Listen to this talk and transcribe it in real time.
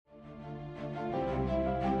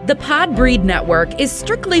The Podbreed Network is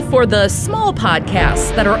strictly for the small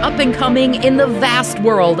podcasts that are up and coming in the vast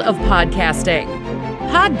world of podcasting.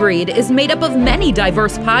 Podbreed is made up of many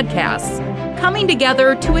diverse podcasts coming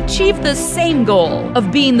together to achieve the same goal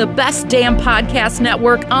of being the best damn podcast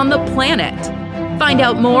network on the planet. Find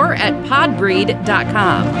out more at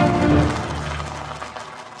podbreed.com.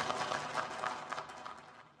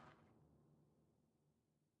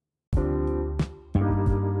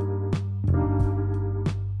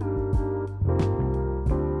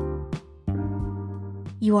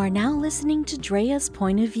 You are now listening to Drea's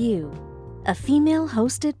Point of View, a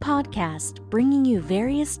female-hosted podcast bringing you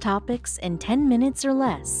various topics in 10 minutes or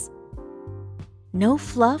less. No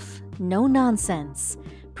fluff, no nonsense.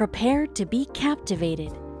 Prepared to be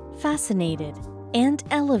captivated, fascinated, and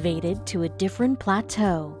elevated to a different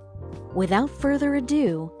plateau. Without further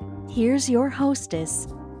ado, here's your hostess,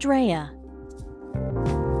 Drea.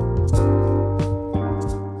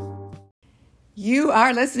 You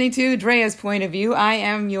are listening to Drea's Point of View. I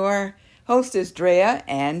am your hostess, Drea,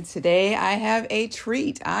 and today I have a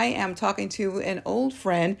treat. I am talking to an old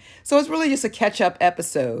friend, so it's really just a catch-up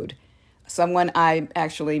episode. Someone I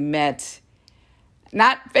actually met,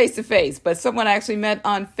 not face-to-face, but someone I actually met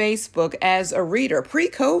on Facebook as a reader,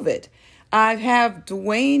 pre-COVID. I have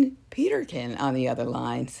Dwayne Peterkin on the other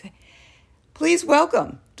line. Please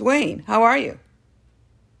welcome. Dwayne, how are you?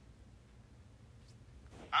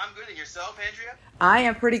 I'm good. And yourself, Andrea? I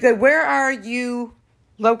am pretty good. Where are you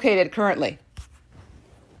located currently?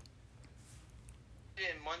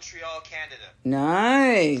 In Montreal, Canada.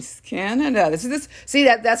 Nice. Canada. See,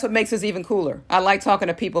 that's what makes this even cooler. I like talking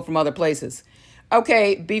to people from other places.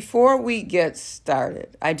 Okay, before we get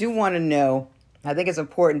started, I do want to know, I think it's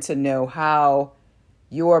important to know how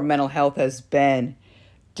your mental health has been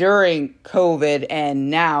during COVID and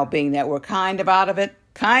now, being that we're kind of out of it.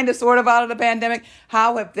 Kind of, sort of out of the pandemic.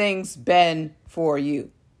 How have things been for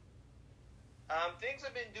you? Things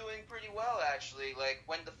have been doing pretty well, actually. Like,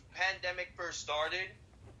 when the pandemic first started,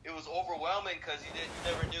 it was overwhelming because you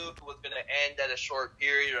never knew if it was going to end at a short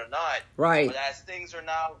period or not. Right. But as things are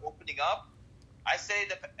now opening up, I say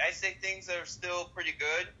things are still pretty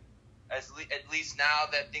good. At least now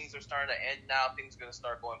that things are starting to end, now things are going to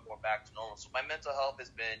start going more back to normal. So my mental health has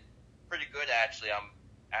been pretty good, actually.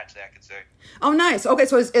 I could say. Oh, nice. Okay,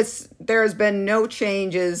 so there's been no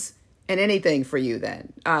changes in anything for you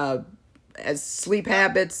then? As sleep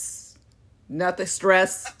habits, nothing,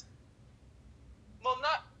 stress? Well,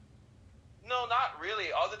 not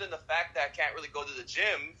really, other than the fact that I can't really go to the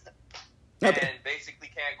gym and basically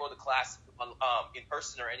can't go to class in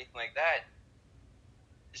person or anything like that.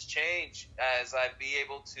 It's changed as I'd be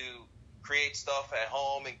able to create stuff at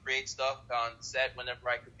home and create stuff on set whenever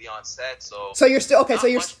I could be on set. So you're still okay. So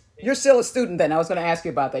you're still a student then. I was going to ask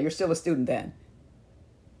you about that. You're still a student then.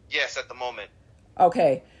 Yes, at the moment.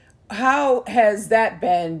 Okay, how has that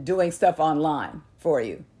been doing stuff online for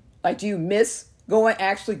you? Like, do you miss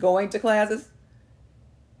actually going to classes?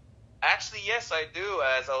 Actually, yes, I do.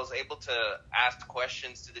 As I was able to ask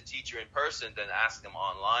questions to the teacher in person than ask them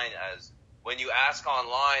online. As when you ask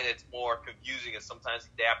online, it's more confusing, and sometimes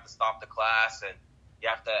they have to stop the class and they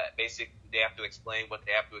have to explain what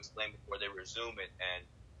they have to explain before they resume it, and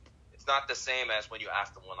it's not the same as when you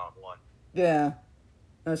ask them one-on-one. Yeah,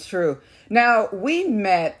 that's true. Now, we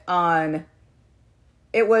met on,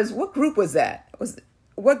 what group was that?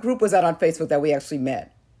 What group was that on Facebook that we actually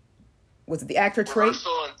met? Was it the actor trait?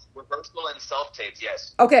 Rehearsal and self-tapes,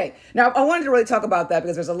 yes. Okay. Now, I wanted to really talk about that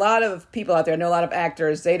because there's a lot of people out there, I know a lot of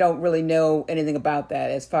actors, they don't really know anything about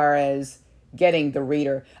that as far as getting the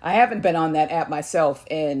reader. I haven't been on that app myself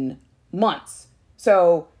in months.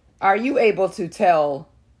 So are you able to tell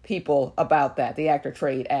people about that, the actor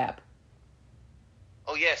trade app?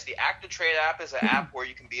 Oh, yes. The actor trade app is an app where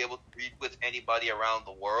you can be able to read with anybody around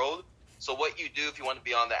the world. So what you do if you want to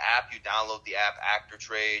be on the app, you download the app Actor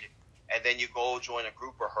Trade, and then you go join a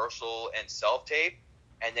group rehearsal and self-tape,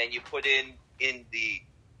 and then you put you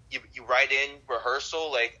write in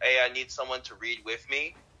rehearsal, like, hey, I need someone to read with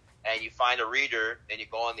me, and you find a reader, then you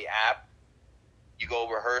go on the app, you go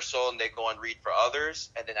rehearsal, and they go and read for others,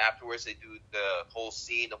 and then afterwards they do the whole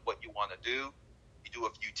scene of what you want to do. You do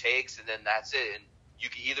a few takes, and then that's it. And you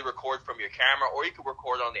can either record from your camera, or you can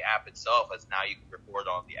record on the app itself, as now you can record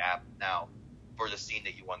on the app now for the scene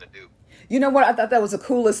that you want to do. You know what? I thought that was the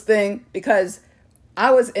coolest thing because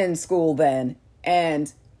I was in school then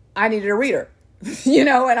and I needed a reader, and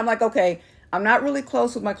I'm like, okay, I'm not really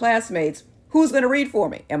close with my classmates. Who's going to read for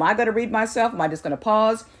me? Am I going to read myself? Am I just going to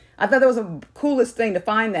pause? I thought that was the coolest thing to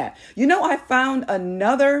find that. I found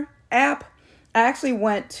another app I actually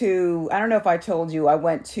went to, I don't know if I told you, I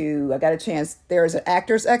got a chance, there's an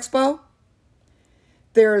Actors Expo.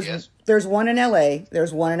 Yes. There's one in LA,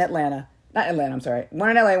 there's one in Atlanta. Not Atlanta, I'm sorry. One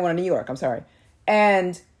in LA, one in New York, I'm sorry.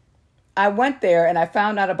 And I went there and I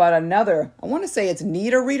found out about another, I want to say it's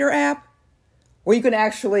Need a Reader app, where you can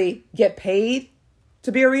actually get paid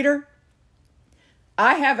to be a reader.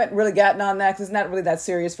 I haven't really gotten on that because it's not really that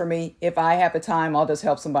serious for me. If I have the time, I'll just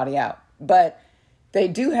help somebody out. But they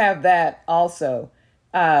do have that also.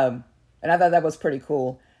 And I thought that was pretty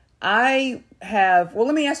cool. Well,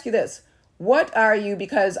 let me ask you this. What are you,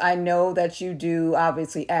 because I know that you do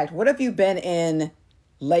obviously act, what have you been in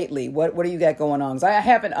lately? What do you got going on? Because I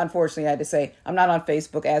haven't, unfortunately, I had to say, I'm not on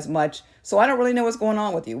Facebook as much, so I don't really know what's going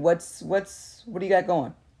on with you. What do you got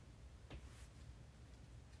going?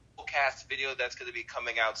 Cast video that's going to be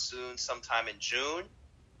coming out soon, sometime in June.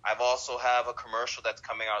 I've also have a commercial that's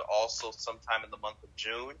coming out also sometime in the month of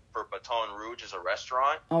June for Baton Rouge as a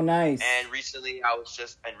restaurant. Oh, nice. And recently I was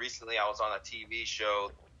on a TV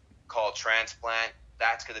show called Transplant.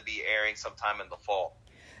 That's going to be airing sometime in the fall.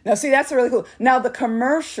 Now, see, that's really cool. Now, the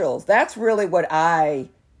commercials, that's really what that's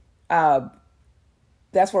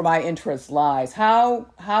where my interest lies. How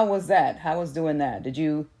was that? How was doing that? Did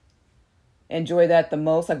you enjoy that the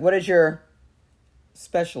most? Like, what is your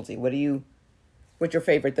specialty? What's your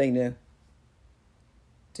favorite thing to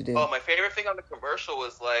do? Oh, my favorite thing on the commercial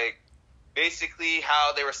was like basically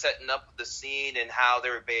how they were setting up the scene and how they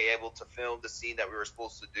were being able to film the scene that we were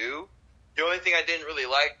supposed to do. The only thing I didn't really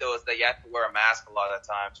like though is that you have to wear a mask a lot of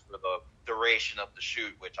times for the duration of the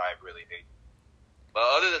shoot, which I really hate. But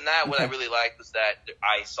other than that, what I really liked was that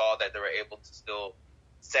I saw that they were able to still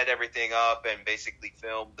set everything up and basically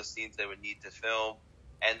film the scenes they would need to film.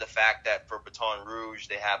 And the fact that for Baton Rouge,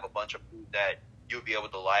 they have a bunch of food that you'll be able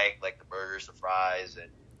to like the burgers, the fries, and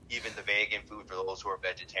even the vegan food for those who are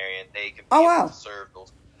vegetarian. They can be able to serve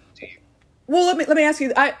those to you. Well, let me ask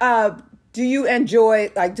you, do you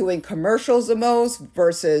enjoy like doing commercials the most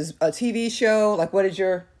versus a TV show? Like, what's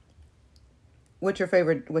your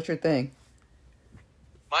thing?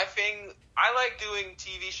 My thing, I like doing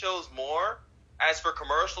TV shows more. As for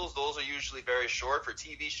commercials, those are usually very short. For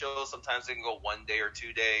TV shows, sometimes they can go 1 day or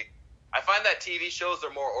 2 day. I find that TV shows are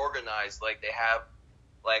more organized. Like, they have,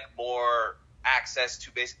 like, more access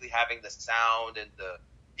to basically having the sound and the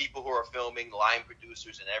people who are filming, line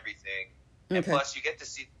producers and everything. Okay. And plus, you get to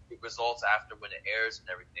see the results after when it airs and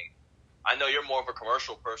everything. I know you're more of a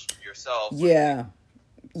commercial person yourself. Yeah.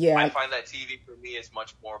 I find that TV for me is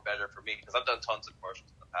much more better for me because I've done tons of commercials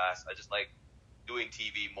in the past. I just like doing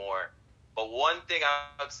TV more. But one thing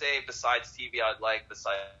I would say besides TV, I'd like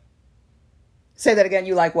Say that again.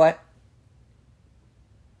 You like what?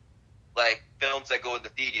 Like films that go in the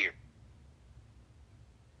theater.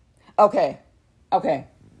 Okay.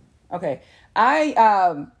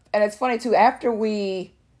 And it's funny too. After I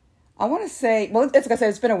want to say, well, it's like I said,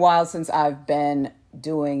 it's been a while since I've been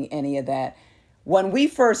doing any of that. When we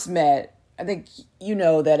first met, I think you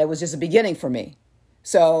know that it was just a beginning for me.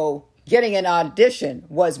 So getting an audition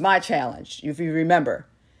was my challenge, if you remember.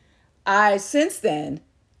 Since then,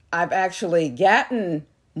 I've actually gotten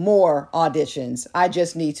more auditions. I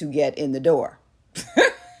just need to get in the door.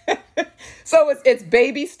 So it's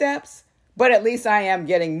baby steps, but at least I am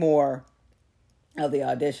getting more of the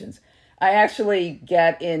auditions. I actually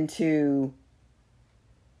got into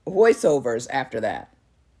voiceovers after that.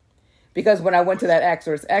 Because when I went to that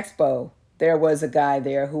Actors Expo, there was a guy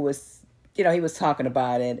there who was, he was talking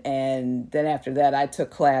about it. And then after that, I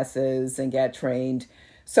took classes and got trained.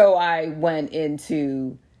 So I went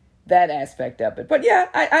into that aspect of it. But yeah,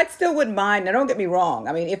 I still wouldn't mind. Now, don't get me wrong.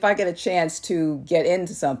 I mean, if I get a chance to get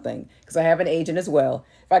into something, because I have an agent as well,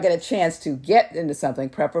 if I get a chance to get into something,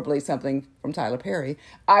 preferably something from Tyler Perry,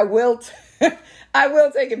 I will I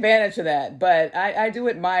will take advantage of that. But I do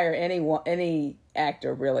admire any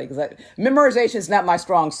actor, really, because memorization is not my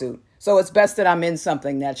strong suit. So it's best that I'm in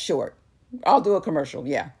something that's short. I'll do a commercial,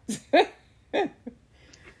 yeah.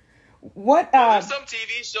 There's some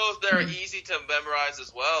TV shows that are easy to memorize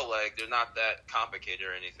as well. Like, they're not that complicated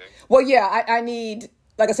or anything. Well, yeah, I need,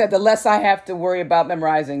 like I said, the less I have to worry about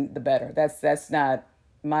memorizing, the better. That's not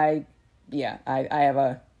my, yeah, I have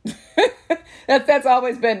a, that's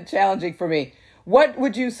always been challenging for me. What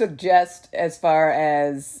would you suggest as far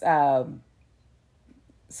as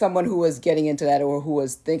someone who was getting into that or who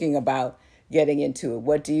was thinking about getting into it?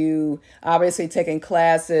 What do you, obviously taking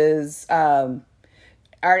classes,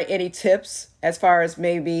 are any tips as far as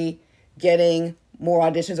maybe getting more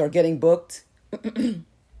auditions or getting booked? One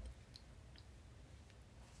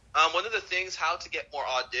of the things how to get more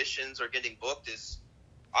auditions or getting booked is,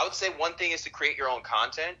 I would say one thing is to create your own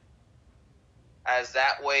content. as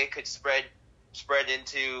that way could spread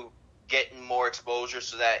into getting more exposure,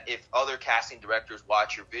 so that if other casting directors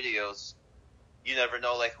watch your videos, you never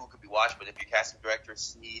know like who could be watched. But if your casting directors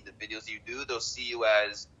see the videos you do, they'll see you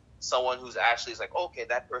as someone who's actually like, okay,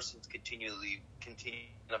 that person's continuing to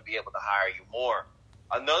be able to hire you more.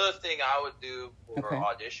 Another thing I would do for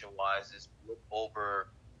audition wise is look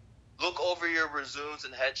over your resumes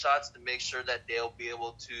and headshots to make sure that they'll be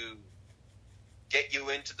able to get you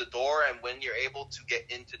into the door. And when you're able to get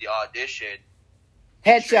into the audition,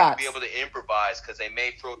 headshots, sure you be able to improvise, because they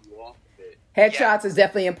may throw you off a bit. Headshots is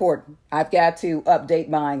definitely important. I've got to update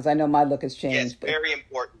mine. I know my look has changed. Yes, very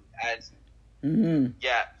important.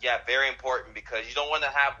 Yeah, very important, because you don't want to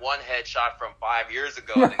have one headshot from 5 years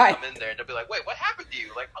ago and then come in there and they'll be like, wait, what happened to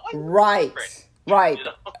you? Like, right. You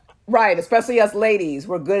know? Right. Especially us ladies,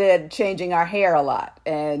 we're good at changing our hair a lot.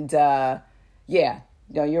 And you're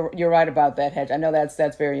right about that, Hedge. I know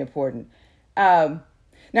that's very important. Now,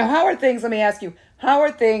 how are things? Let me ask you, how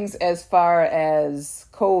are things as far as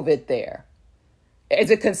COVID there?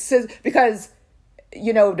 Is it consistent? Because,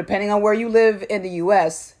 depending on where you live in the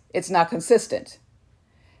U.S., it's not consistent.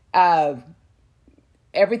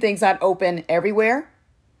 Everything's not open everywhere.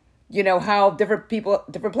 How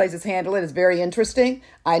different places handle it is very interesting.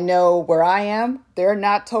 I know where I am, they're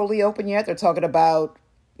not totally open yet. They're talking about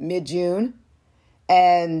mid-June.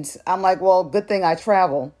 And I'm like, well, good thing I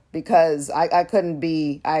travel, because I couldn't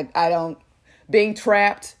be, being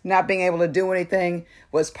trapped, not being able to do anything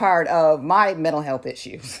was part of my mental health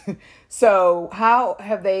issues. So how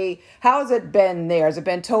has it been there? Has it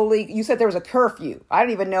been totally, you said there was a curfew. I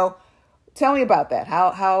didn't even know. Tell me about that.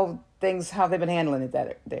 How they've been handling it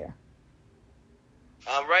there.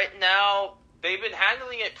 Right now, they've been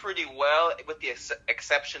handling it pretty well, with the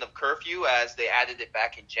exception of curfew, as they added it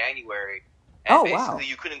back in January. And basically,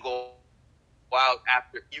 you couldn't go out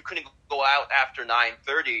after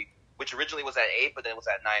 9:30, which originally was at 8, but then it was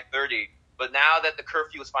at 9:30. But now that the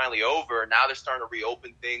curfew is finally over, now they're starting to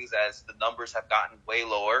reopen things as the numbers have gotten way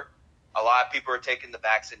lower. A lot of people are taking the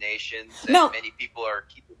vaccinations, and many people are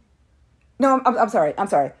keeping. No, I'm sorry.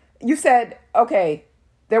 You said, okay,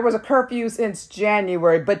 there was a curfew since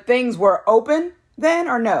January, but things were open then,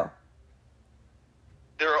 or no?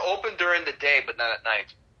 They were open during the day, but not at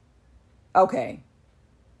night. Okay.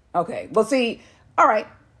 Well, see, all right.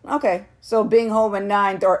 Okay. So being home at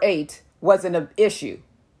 9 or 8 wasn't an issue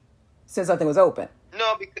since something was open.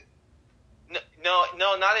 No,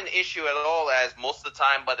 not an issue at all, as most of the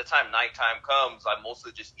time, by the time nighttime comes, I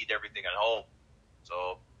mostly just eat everything at home.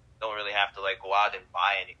 So don't really have to go out and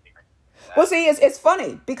buy anything. Well, see, it's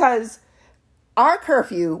funny, because our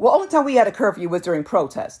curfew, only time we had a curfew was during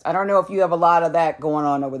protest. I don't know if you have a lot of that going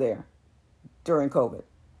on over there during COVID.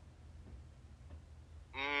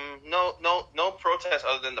 No protest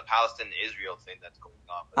other than the Palestine-Israel thing that's going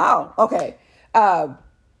on. Oh, okay.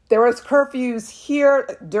 There was curfews here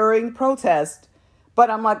during protest,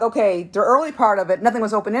 but I'm like, okay, the early part of it, nothing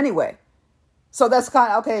was open anyway. So that's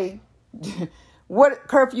kind of, okay, what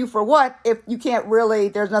curfew for what if you can't really,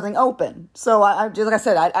 there's nothing open. So I just, like I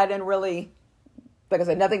said, I didn't really, like I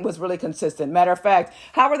said, nothing was really consistent. Matter of fact,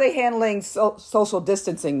 how are they handling social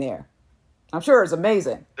distancing there? I'm sure it's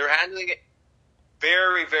amazing. They're handling it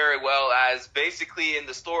very, very well, as basically in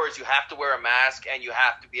the stores, you have to wear a mask and you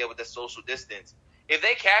have to be able to social distance. If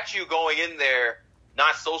they catch you going in there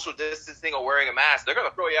not social distancing or wearing a mask, they're going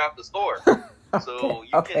to throw you out the store. So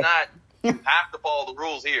you cannot, you have to follow the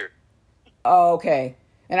rules here. Okay.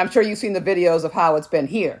 And I'm sure you've seen the videos of how it's been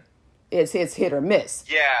here. It's hit or miss.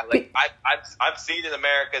 Yeah, I've seen in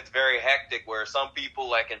America, it's very hectic, where some people,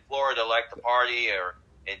 like in Florida, like to party, or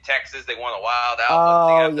in Texas, they want to wild out. But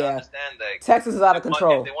they have to understand that Texas is out of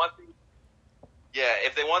control. If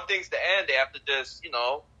they want things to end, they have to just,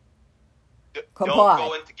 comply. Don't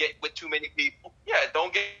go into get with too many people. Yeah,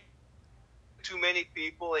 don't get too many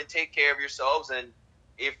people, and take care of yourselves. And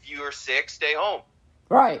if you're sick, stay home.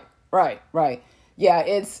 Right. Yeah,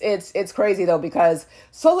 it's crazy though, because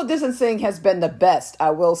social distancing has been the best,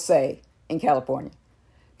 I will say, in California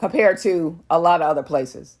compared to a lot of other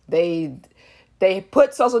places. They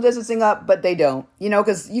put social distancing up, but they don't,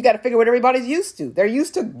 because you got to figure what everybody's used to. They're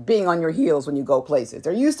used to being on your heels when you go places.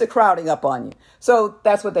 They're used to crowding up on you. So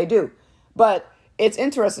that's what they do. But it's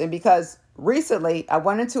interesting, because recently I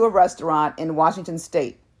went into a restaurant in Washington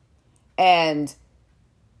State, and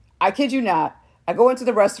I kid you not, I go into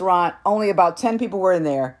the restaurant, only about 10 people were in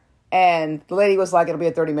there, and the lady was like, it'll be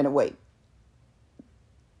a 30-minute wait.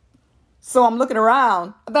 So I'm looking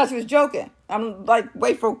around. I thought she was joking. I'm like,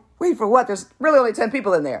 wait for what? There's really only 10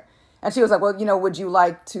 people in there. And she was like, well, would you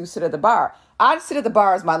like to sit at the bar? I'd sit at the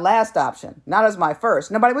bar as my last option, not as my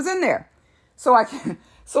first. Nobody was in there.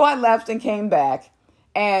 So I left and came back,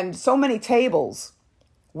 and so many tables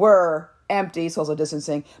were empty, social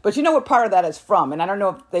distancing. But you know what part of that is from? And I don't know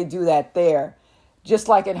if they do that there. Just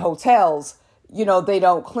like in hotels, they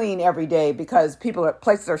don't clean every day because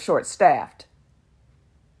places are short-staffed.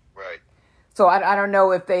 Right. So I don't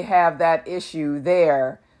know if they have that issue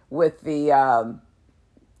there with the,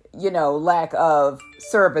 lack of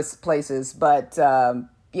service places. But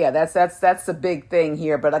that's the big thing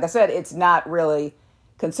here. But like I said, it's not really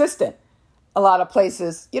consistent. A lot of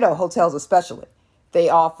places, hotels especially, they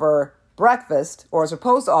offer breakfast or are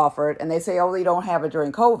supposed to offer it, and they say, oh, they don't have it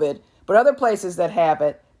during COVID. But other places that have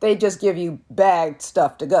it, they just give you bagged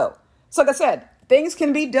stuff to go. So like I said, things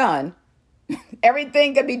can be done.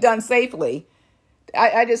 Everything can be done safely.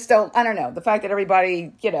 I don't know. The fact that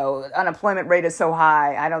everybody, unemployment rate is so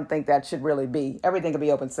high, I don't think that should really be. Everything can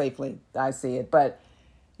be open safely. I see it. But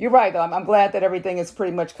you're right, though. I'm glad that everything is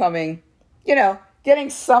pretty much coming, getting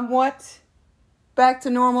somewhat back to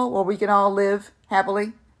normal where we can all live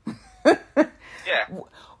happily. Yeah.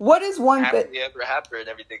 What is one thing? Happily ever after and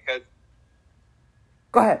everything.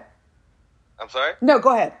 Go ahead. I'm sorry? No,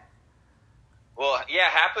 go ahead. Well, yeah,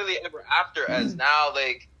 happily ever after, as now,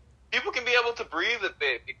 people can be able to breathe a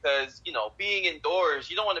bit because, being indoors,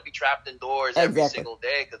 you don't want to be trapped indoors every single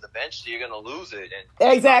day because eventually you're going to lose it.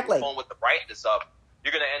 And exactly. Phone with the brightness up,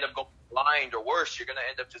 you're going to end up going blind, or worse, you're going to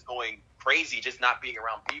end up just going crazy, just not being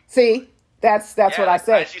around people. See, that's what I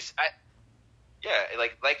say. Like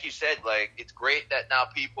you said, it's great that now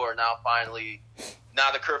people are now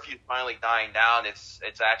the curfew is finally dying down. It's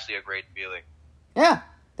actually a great feeling. Yeah,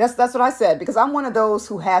 that's what I said, because I'm one of those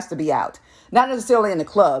who has to be out. Not necessarily in the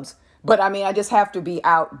clubs, but I just have to be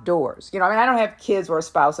outdoors. I don't have kids or a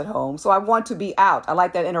spouse at home, so I want to be out. I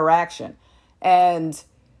like that interaction. And,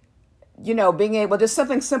 being able, just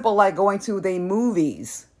something simple like going to the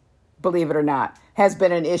movies, believe it or not, has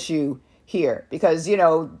been an issue here because,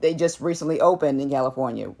 they just recently opened in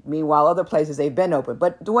California. Meanwhile, other places they've been open.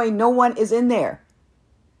 But Dwayne, no one is in there.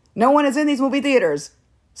 No one is in these movie theaters.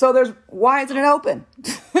 So why isn't it open?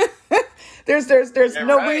 there's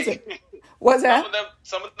no reason. What's that?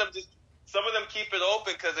 Some of them keep it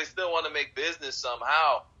open because they still want to make business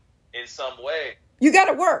somehow, in some way. You got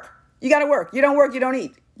to work. You don't work, you don't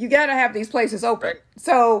eat. You got to have these places open. Right.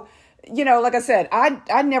 So, like I said,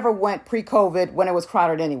 I never went pre-COVID when it was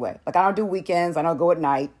crowded anyway. I don't do weekends. I don't go at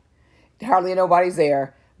night. Hardly nobody's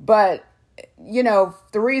there. But, the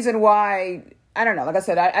reason why, I don't know. Like I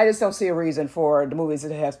said, I just don't see a reason for the movies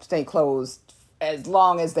to have stayed closed as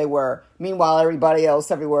long as they were. Meanwhile, everybody else,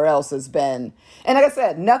 everywhere else has been. And like I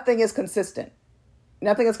said, nothing is consistent.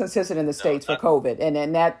 Nothing is consistent in the States for COVID.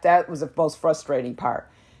 And that was the most frustrating part.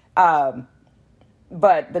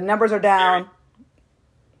 But the numbers are down.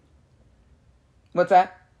 What's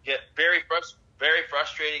that? Yeah, very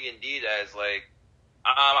frustrating indeed. As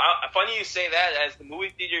funny you say that, as the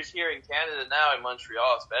movie theaters here in Canada now, in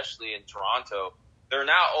Montreal, especially in Toronto, they're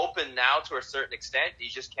now open now to a certain extent. You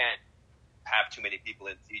just can't have too many people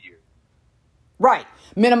in the theater. Right,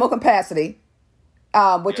 minimal capacity,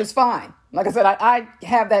 which is fine. Like I said, I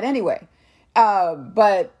have that anyway.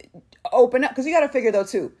 But open up, because you got to figure though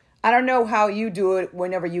too. I don't know how you do it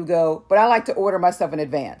whenever you go, but I like to order my stuff in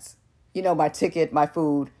advance. My ticket, my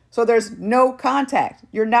food. So there's no contact.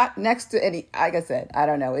 You're not next to any, like I said, I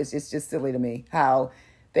don't know. It's just silly to me how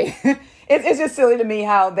they, it's just silly to me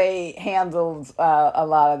how they handled a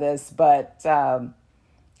lot of this. But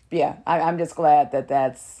yeah, I'm just glad that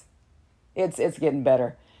it's getting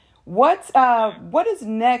better. What is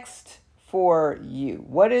next for you?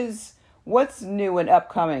 What's new and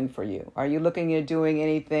upcoming for you? Are you looking at doing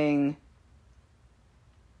anything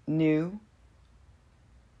new?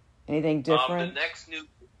 Anything different?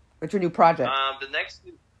 What's your new project? The next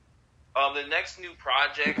new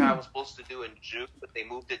project I was supposed to do in June, but they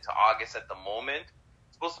moved it to August at the moment.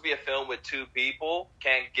 It's supposed to be a film with 2 people.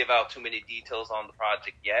 Can't give out too many details on the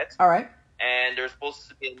project yet. All right. And there's supposed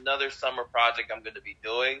to be another summer project I'm going to be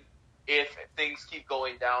doing. If things keep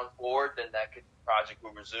going down forward, then that project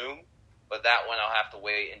will resume. But that one I'll have to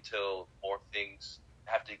wait until more things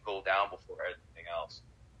have to go down before everything else.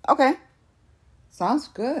 Okay. Sounds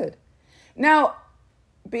good. Now,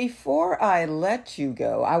 before I let you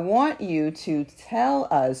go, I want you to tell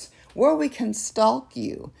us where we can stalk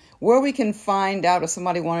you, where we can find out if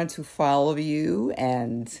somebody wanted to follow you,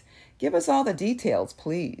 and give us all the details,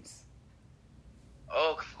 please.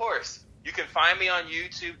 Oh, of course. You can find me on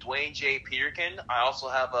YouTube, Dwayne J Peterkin. I also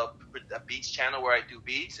have a beats channel where I do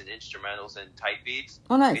beats and instrumentals and type beats.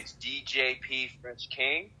 Oh, nice. It's DJP French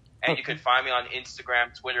King. And you can find me on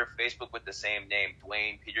Instagram, Twitter, Facebook with the same name,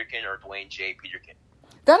 Dwayne Peterkin or Dwayne J Peterkin.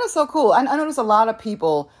 That is so cool. I notice a lot of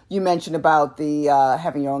people, you mentioned about the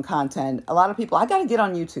having your own content. A lot of people, I got to get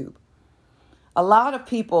on YouTube. A lot of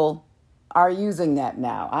people are using that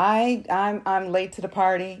now. I'm late to the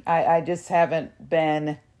party. I just haven't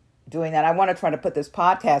been doing that. I want to try to put this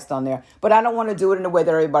podcast on there, but I don't want to do it in the way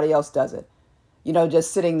that everybody else does it. You know,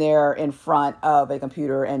 just sitting there in front of a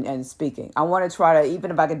computer and speaking. I want to try to,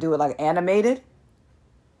 even if I could do it like animated,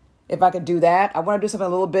 if I could do that, I want to do something a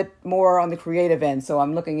little bit more on the creative end. So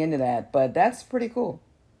I'm looking into that, but that's pretty cool.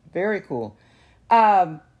 Very cool.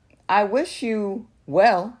 I wish you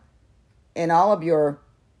well in all of your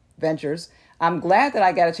ventures. I'm glad that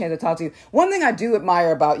I got a chance to talk to you. One thing I do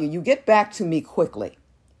admire about you, you get back to me quickly.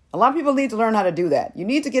 A lot of people need to learn how to do that. You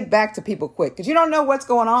need to get back to people quick because you don't know what's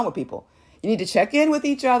going on with people. You need to check in with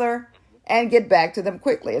each other and get back to them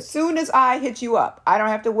quickly. As soon as I hit you up, I don't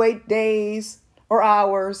have to wait days or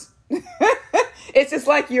hours. It's just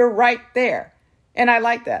like you're right there. And I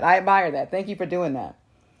like that. I admire that. Thank you for doing that.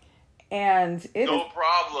 And no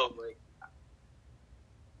problem.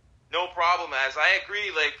 No problem, as I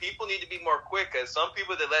agree. Like, people need to be more quick, because some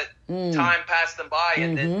people, they let time pass them by,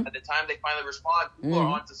 and then at the time they finally respond, people are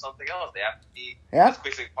on to something else. They have to be as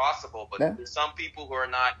quick as possible. But there's some people who are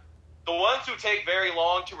not. The ones who take very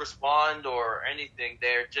long to respond or anything,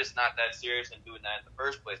 they're just not that serious in doing that in the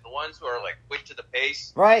first place. The ones who are like quick to the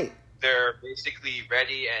pace, right? They're basically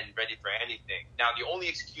ready for anything. Now, the only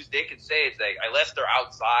excuse they can say is like, unless they're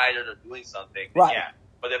outside or they're doing something, then right? Yeah.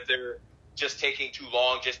 But if they're just taking too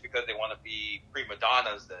long just because they want to be prima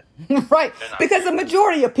donnas, then right? Because the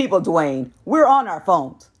majority of people, Dwayne, we're on our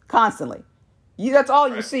phones constantly. That's all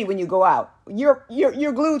you see when you go out. You're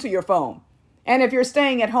glued to your phone. And if you're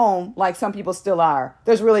staying at home, like some people still are,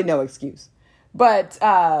 there's really no excuse. But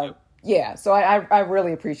yeah, so I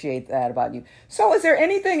really appreciate that about you. So is there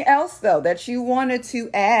anything else, though, that you wanted to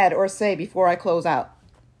add or say before I close out?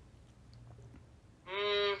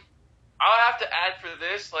 I'll have to add for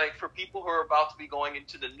this, like, for people who are about to be going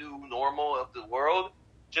into the new normal of the world,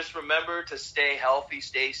 just remember to stay healthy,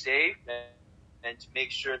 stay safe, and to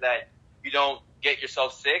make sure that you don't get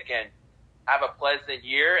yourself sick, and have a pleasant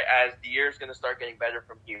year, as the year is going to start getting better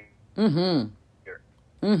from here.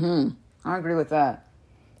 I agree with that.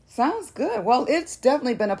 Sounds good. Well, it's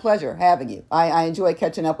definitely been a pleasure having you. I enjoy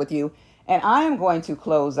catching up with you. And I am going to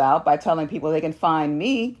close out by telling people they can find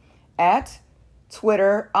me on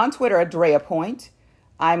Twitter at Drea Point.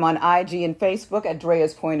 I'm on IG and Facebook at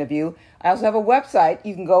Drea's Point of View. I also have a website.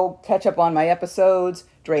 You can go catch up on my episodes,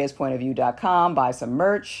 dreaspointofview.com, buy some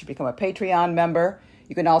merch, become a Patreon member.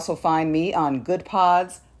 You can also find me on Good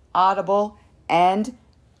Pods, Audible, and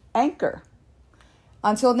Anchor.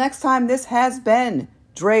 Until next time, this has been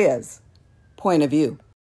Drea's Point of View.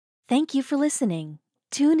 Thank you for listening.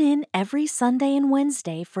 Tune in every Sunday and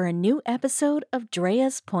Wednesday for a new episode of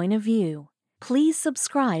Drea's Point of View. Please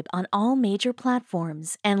subscribe on all major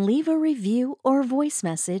platforms and leave a review or voice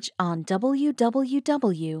message on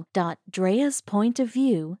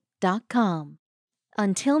www.dreaspointofview.com.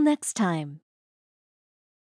 Until next time.